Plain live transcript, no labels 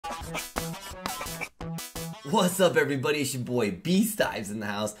What's up, everybody? It's your boy Beastives in the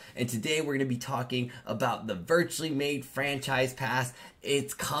house, and today we're going to be talking about the Virtually Made Franchise Pass.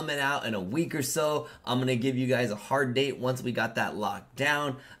 It's coming out in a week or so. I'm going to give you guys a hard date once we got that locked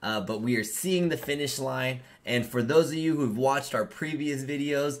down, but we are seeing the finish line. And for those of you who've watched our previous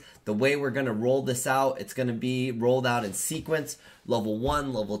videos, the way we're going to roll this out, it's going to be rolled out in sequence. Level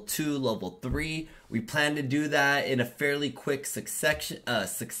 1, Level 2, Level 3. We plan to do that in a fairly quick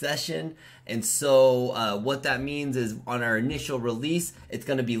succession. And so what that means is on our initial release, it's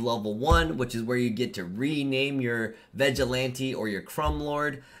going to be Level 1, which is where you get to rename your Vigilante or your Crumb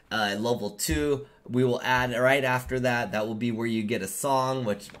Lord. Level 2, we will add right after that. That will be where you get a song,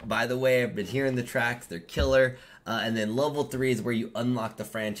 which, by the way, I've been hearing the tracks. They're killer. And then Level 3 is where you unlock the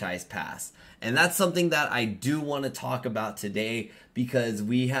Franchise Pass. And that's something that I do want to talk about today because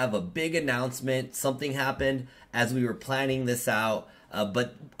we have a big announcement. Something happened as we were planning this out.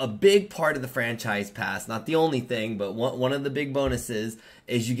 But a big part of the Franchise Pass, not the only thing, but one of the big bonuses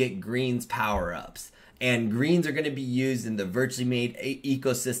is you get greens power-ups. And greens are going to be used in the Virtually Made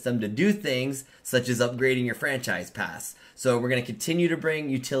ecosystem to do things such as upgrading your Franchise Pass. So we're going to continue to bring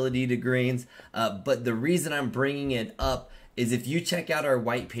utility to greens. But the reason I'm bringing it up is if you check out our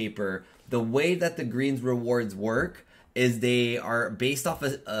white paper, the way that the greens rewards work is they are based off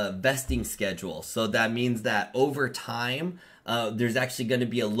a vesting schedule. So that means that over time, there's actually going to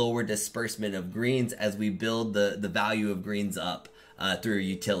be a lower disbursement of greens as we build the value of greens up through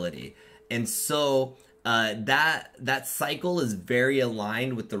utility. And so that cycle is very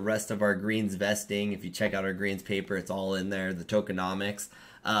aligned with the rest of our greens vesting. If you check out our greens paper, it's all in there, the tokenomics.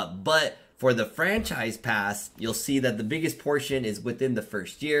 But for the Franchise Pass, you'll see that the biggest portion is within the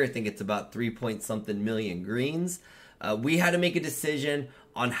first year. I think it's about 3-point-something million greens. We had to make a decision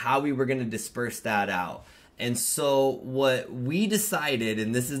on how we were going to disperse that out. And so what we decided,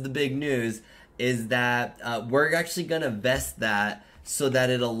 and this is the big news, is that we're actually going to vest that so that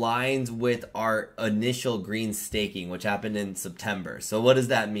it aligns with our initial green staking, which happened in September. So what does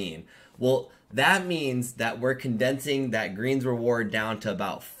that mean? Well, that means that we're condensing that greens reward down to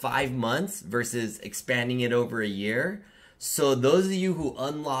about 5 months versus expanding it over a year. So those of you who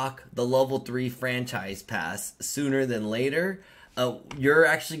unlock the Level 3 Franchise Pass sooner than later, you're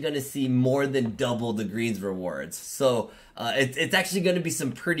actually going to see more than double the greens rewards. So it's actually going to be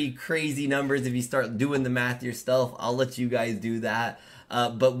some pretty crazy numbers if you start doing the math yourself. I'll let you guys do that.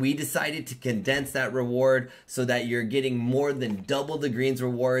 But we decided to condense that reward so that you're getting more than double the greens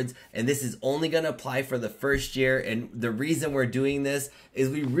rewards. And this is only going to apply for the first year. And the reason we're doing this is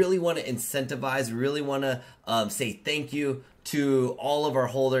we really want to incentivize, we really want to say thank you to all of our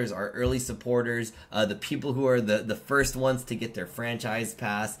holders, our early supporters, the people who are the first ones to get their Franchise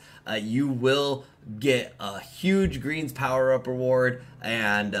Pass. You will get a huge greens power up reward,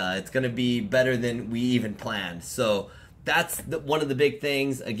 and it's going to be better than we even planned. So that's one of the big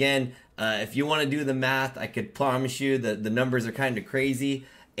things. Again, if you want to do the math, I could promise you that the numbers are kind of crazy.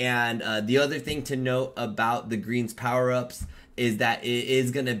 And the other thing to note about the greens power-ups is that it is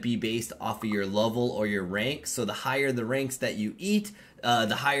going to be based off of your level or your rank. So the higher the ranks that you eat,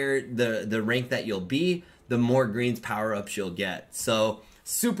 the higher the rank that you'll be, the more greens power-ups you'll get. So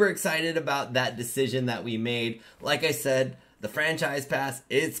super excited about that decision that we made. Like I said, the Franchise Pass,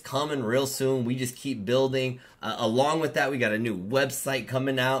 it's coming real soon. We just keep building. Along with that, we got a new website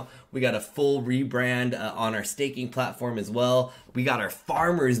coming out. We got a full rebrand on our staking platform as well. We got our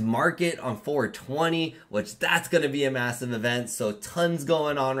farmers market on 420, which that's going to be a massive event. So tons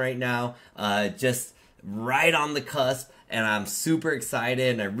going on right now, just right on the cusp. And I'm super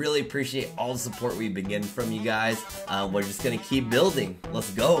excited, and I really appreciate all the support we've been getting from you guys. We're just going to keep building. Let's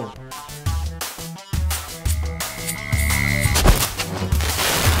go.